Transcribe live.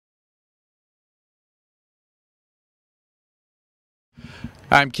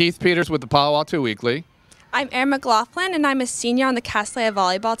I'm Keith Peters with the Palo Alto Weekly. I'm Erin McLaughlin, and I'm a senior on the Castilleja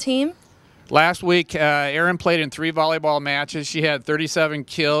volleyball team. Last week, Erin played in 3 volleyball matches. She had 37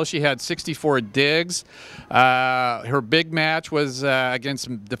 kills. She had 64 digs. Her big match was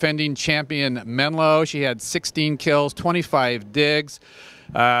against defending champion Menlo. She had 16 kills, 25 digs.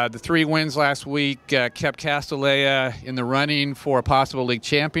 The 3 wins last week kept Castilleja in the running for a possible league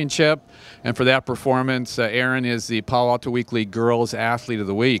championship. And for that performance, Erin is the Palo Alto Weekly Girls Athlete of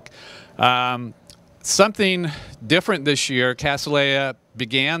the Week. Something different this year. Castilleja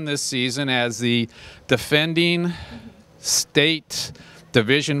began this season as the defending state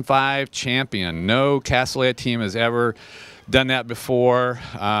Division V champion. No Castilleja team has ever done that before.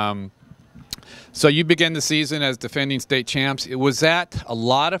 So you began the season as defending state champs. Was that a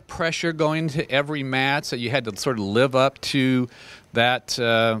lot of pressure going to every match that you had to sort of live up to that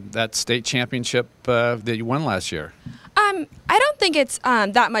state championship that you won last year? I don't think it's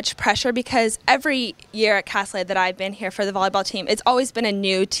that much pressure, because every year at Castilleja that I've been here for the volleyball team, it's always been a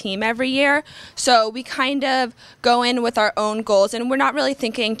new team every year. So we kind of go in with our own goals, and we're not really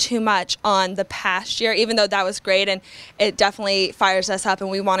thinking too much on the past year, even though that was great and it definitely fires us up and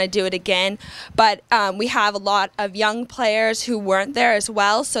we want to do it again. But we have a lot of young players who weren't there as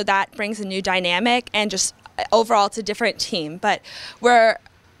well, so that brings a new dynamic, and just overall it's a different team. But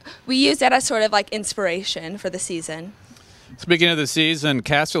we use that as sort of like inspiration for the season. Speaking of the season,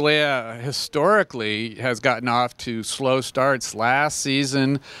 Castilleja historically has gotten off to slow starts. Last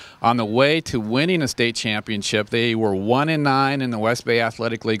season, on the way to winning a state championship, they were 1-9 in the West Bay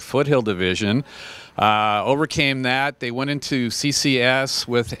Athletic League Foothill Division. Overcame that. They went into CCS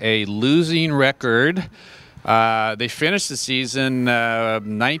with a losing record. They finished the season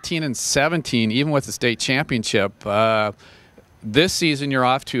 19-17, even with the state championship. This season, you're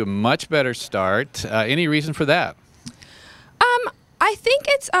off to a much better start. Any reason for that? I think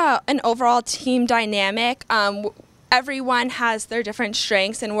it's an overall team dynamic. Everyone has their different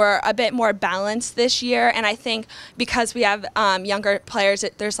strengths, and we're a bit more balanced this year. And I think because we have younger players,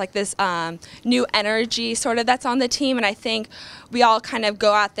 there's like this new energy sort of that's on the team. And I think we all kind of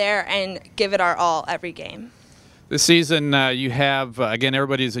go out there and give it our all every game. This season, you have, again,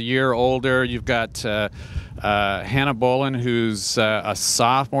 everybody's a year older. You've got Hannah Bolin, who's a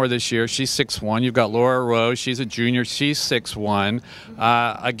sophomore this year. She's 6'1". You've got Laura Rose. She's a junior. She's 6'1".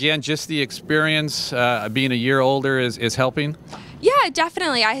 Again, just the experience being a year older is helping? Yeah,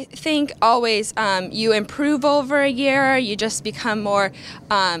 definitely. I think always you improve over a year. You just become more,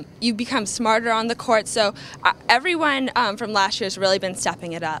 you become smarter on the court. So everyone from last year has really been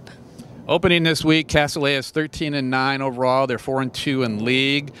stepping it up. Opening this week, Castilleja is 13-9 overall. They're 4-2 in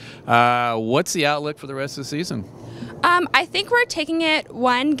league. What's the outlook for the rest of the season? I think we're taking it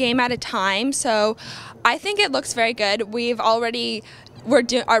one game at a time. So I think it looks very good.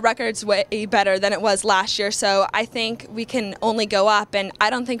 Our record's way better than it was last year. So I think we can only go up, and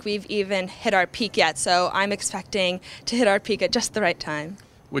I don't think we've even hit our peak yet. So I'm expecting to hit our peak at just the right time.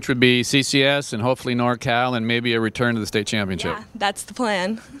 Which would be CCS and hopefully NorCal, and maybe a return to the state championship. Yeah, that's the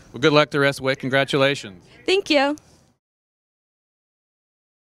plan. Well, good luck the rest of the way. Congratulations. Thank you.